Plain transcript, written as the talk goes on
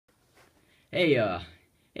Hey,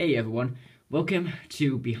 hey everyone. Welcome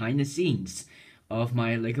to behind the scenes of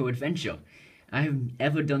my LEGO adventure. I haven't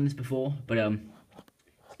ever done this before, but as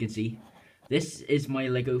you can see, this is my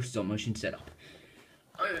LEGO stop motion setup.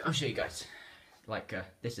 I'll show you guys.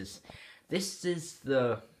 This is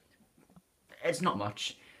the. It's not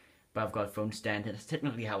much, but I've got a phone stand, and that's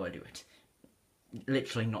technically how I do it.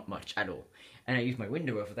 Literally not much at all. And I use my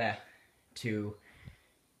window over there to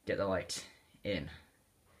get the light in.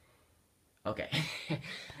 Okay,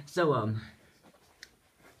 so,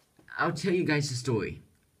 I'll tell you guys the story.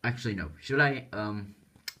 Actually, no. Should I?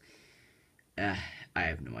 I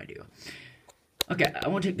have no idea. Okay, I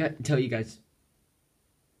won't tell you guys.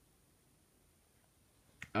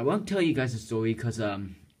 I won't tell you guys the story because,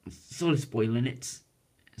 it's sort of spoiling it.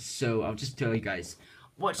 So, I'll just tell you guys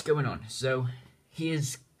what's going on. So,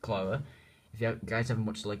 here's Clara. If you guys haven't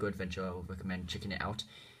watched the LEGO Adventure, I would recommend checking it out.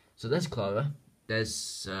 So, there's Clara. There's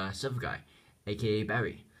Silver Guy, aka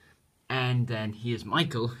Barry. And then here's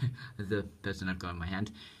Michael, the person I've got in my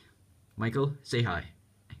hand. Michael, say hi.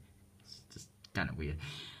 It's just kind of weird.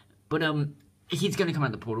 But, he's gonna come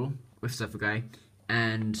out the portal with Silver Guy,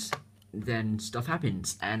 and then stuff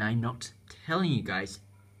happens, and I'm not telling you guys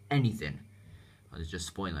anything. I was just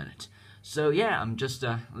spoiling it. So, yeah, I'm just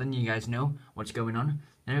letting you guys know what's going on.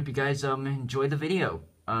 And I hope you guys enjoy the video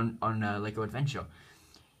on LEGO Adventure.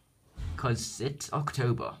 Because it's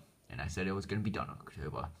October, and I said it was going to be done in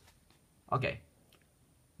October. Okay,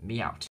 me out.